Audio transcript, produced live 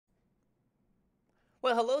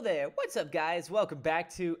Well, hello there. What's up, guys? Welcome back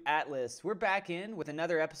to Atlas. We're back in with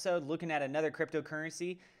another episode looking at another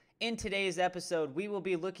cryptocurrency. In today's episode, we will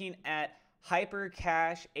be looking at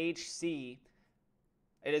HyperCash HC.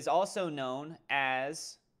 It is also known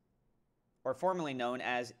as, or formerly known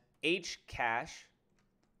as HCash,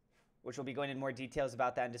 which we'll be going into more details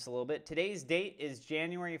about that in just a little bit. Today's date is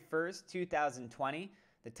January 1st, 2020.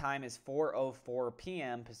 The time is 4:04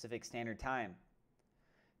 p.m. Pacific Standard Time.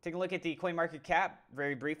 Take a look at the CoinMarketCap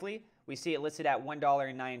very briefly. We see it listed at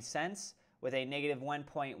 $1.09 with a negative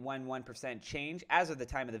 1.11% change as of the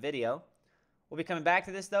time of the video. We'll be coming back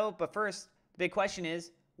to this though, but first, the big question is,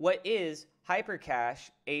 what is HyperCash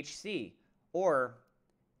HC or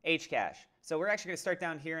HCash? So we're actually going to start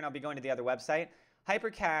down here and I'll be going to the other website.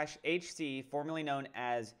 HyperCash HC, formerly known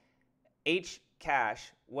as HCash,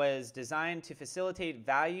 was designed to facilitate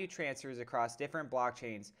value transfers across different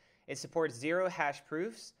blockchains. It supports zero hash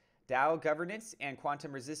proofs, DAO governance, and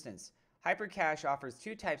quantum resistance. HyperCash offers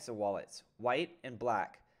two types of wallets, white and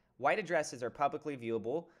black. White addresses are publicly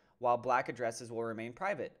viewable, while black addresses will remain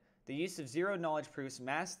private. The use of zero knowledge proofs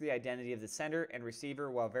masks the identity of the sender and receiver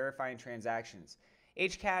while verifying transactions.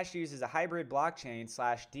 HCash uses a hybrid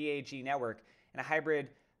blockchain/DAG network and a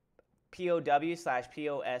hybrid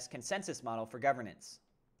POW/POS consensus model for governance.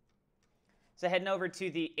 So heading over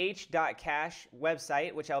to the h.cash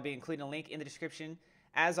website, which I'll be including a link in the description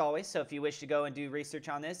as always. So if you wish to go and do research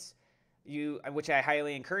on this, which I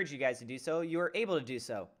highly encourage you guys to do so, you are able to do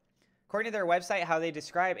so. According to their website, how they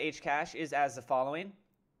describe HCash is as the following: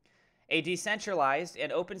 a decentralized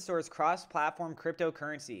and open source cross-platform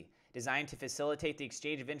cryptocurrency designed to facilitate the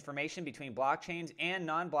exchange of information between blockchains and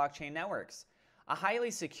non-blockchain networks. A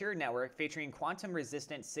highly secure network featuring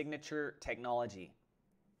quantum-resistant signature technology.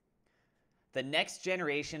 The next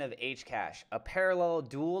generation of HCash, a parallel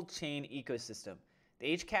dual-chain ecosystem.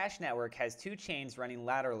 The HCash network has two chains running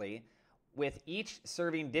laterally, with each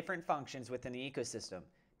serving different functions within the ecosystem.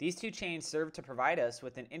 These two chains serve to provide us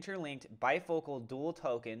with an interlinked bifocal dual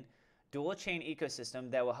token, dual-chain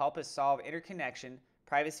ecosystem that will help us solve interconnection,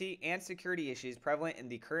 privacy, and security issues prevalent in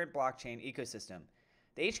the current blockchain ecosystem.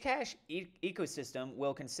 The HCash ecosystem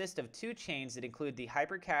will consist of two chains that include the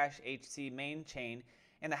HyperCash HC main chain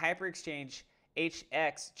and the HyperExchange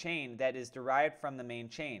HX chain that is derived from the main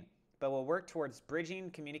chain, but will work towards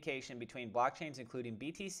bridging communication between blockchains including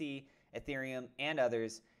BTC, Ethereum, and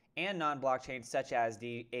others, and non-blockchains such as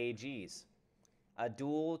the AGs. A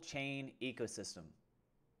dual-chain ecosystem.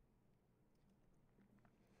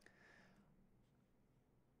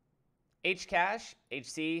 HCash,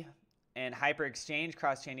 HC, and HyperExchange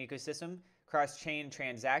cross-chain ecosystem, cross-chain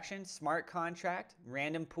transaction, smart contract,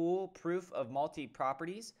 random pool, proof of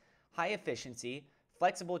multi-properties, high efficiency,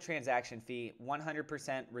 flexible transaction fee,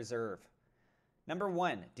 100% reserve. Number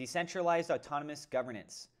 1, decentralized autonomous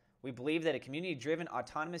governance. We believe that a community-driven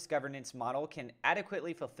autonomous governance model can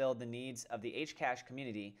adequately fulfill the needs of the HCash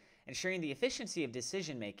community, ensuring the efficiency of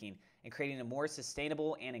decision-making and creating a more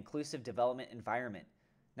sustainable and inclusive development environment.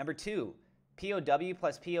 Number 2, POW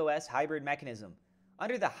plus POS hybrid mechanism.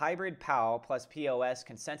 Under the hybrid POW plus POS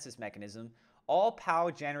consensus mechanism, all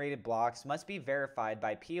POW-generated blocks must be verified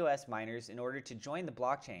by POS miners in order to join the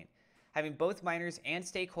blockchain. Having both miners and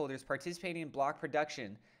stakeholders participating in block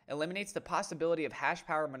production eliminates the possibility of hash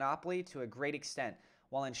power monopoly to a great extent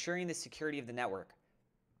while ensuring the security of the network.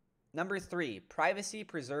 Number 3,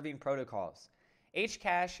 privacy-preserving protocols.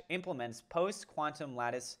 HCash implements post-quantum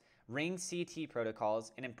lattice ring CT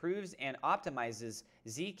protocols and improves and optimizes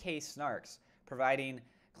ZK snarks, providing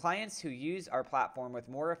clients who use our platform with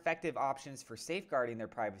more effective options for safeguarding their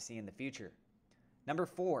privacy in the future. Number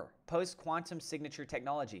 4, post-quantum signature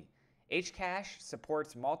technology. HCash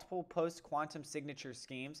supports multiple post-quantum signature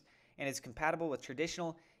schemes and is compatible with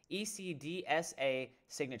traditional ECDSA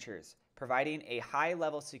signatures, providing a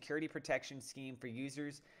high-level security protection scheme for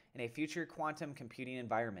users in a future quantum computing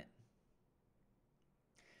environment.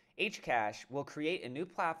 HCash will create a new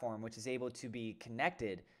platform which is able to be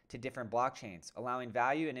connected to different blockchains, allowing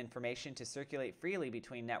value and information to circulate freely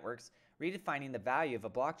between networks, redefining the value of a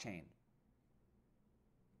blockchain.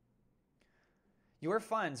 Your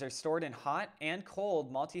funds are stored in hot and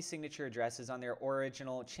cold multi-signature addresses on their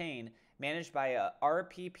original chain, managed by a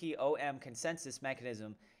RPPOM consensus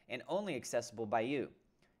mechanism and only accessible by you.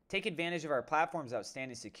 Take advantage of our platform's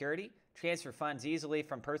outstanding security, transfer funds easily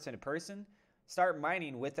from person to person, start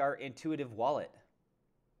mining with our intuitive wallet.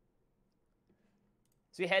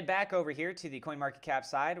 So we head back over here to the CoinMarketCap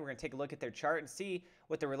side. We're going to take a look at their chart and see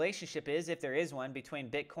what the relationship is, if there is one, between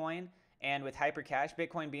Bitcoin and with HyperCash.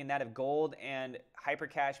 Bitcoin being that of gold and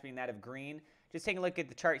HyperCash being that of green. Just taking a look at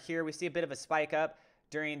the chart here, we see a bit of a spike up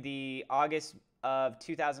during the August of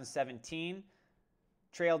 2017.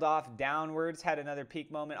 Trailed off downwards, had another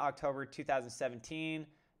peak moment October 2017,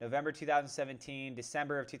 November 2017,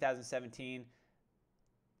 December of 2017,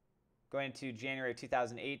 going into January of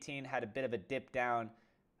 2018, had a bit of a dip down.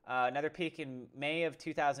 Another peak in May of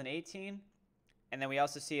 2018, and then we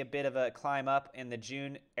also see a bit of a climb up in the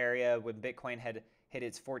June area when Bitcoin had hit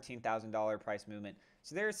its $14,000 price movement.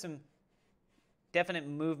 So there's some definite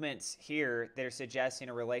movements here that are suggesting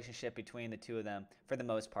a relationship between the two of them for the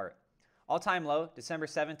most part. All-time low, December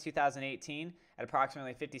 7th, 2018, at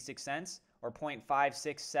approximately 56 cents, or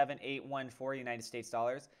 0.567814 United States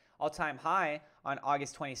dollars. All-time high on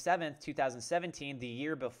August 27th, 2017, the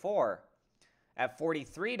year before, at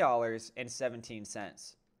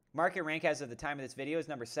 $43.17. Market rank as of the time of this video is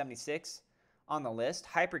number 76 on the list.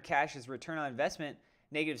 HyperCash's return on investment,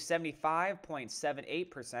 negative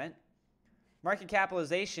 75.78%. Market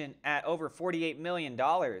capitalization at over $48 million.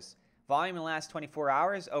 Volume in the last 24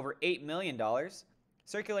 hours, over $8 million.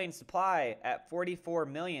 Circulating supply at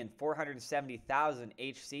 44,470,000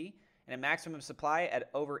 HC, and a maximum supply at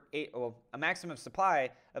a maximum supply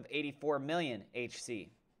of 84 million HC.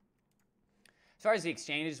 As far as the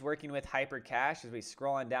exchanges working with HyperCash, as we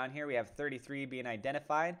scroll on down here, we have 33 being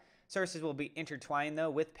identified. Sources will be intertwined though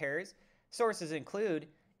with pairs. Sources include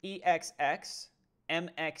EXX,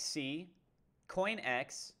 MXC,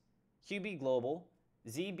 CoinX, QB Global,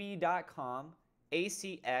 ZB.com,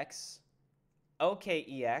 ACX,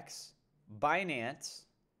 OKEX, Binance,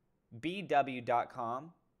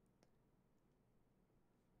 BW.com,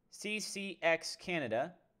 CCX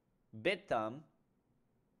Canada, BitThumb,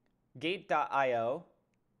 Gate.io,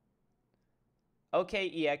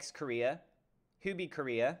 OKEX Korea, Huobi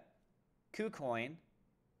Korea, KuCoin,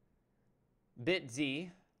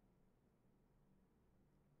 BitZ,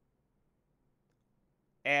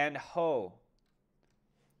 and Ho.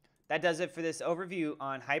 That does it for this overview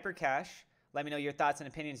on HyperCash. Let me know your thoughts and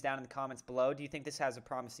opinions down in the comments below. Do you think this has a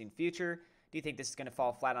promising future? Do you think this is going to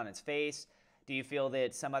fall flat on its face? Do you feel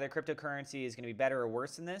that some other cryptocurrency is going to be better or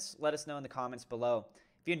worse than this? Let us know in the comments below.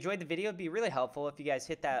 If you enjoyed the video, it'd be really helpful if you guys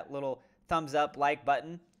hit that little thumbs up like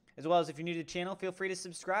button. As well as if you're new to the channel, feel free to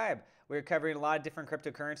subscribe. We're covering a lot of different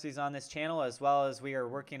cryptocurrencies on this channel, as well as we are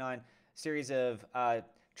working on a series of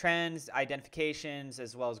trends, identifications,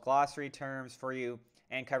 as well as glossary terms for you,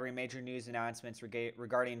 and covering major news announcements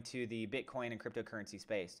regarding to the Bitcoin and cryptocurrency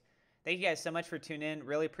space. Thank you guys so much for tuning in.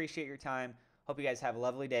 Really appreciate your time. Hope you guys have a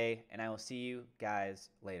lovely day, and I will see you guys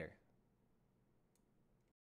later.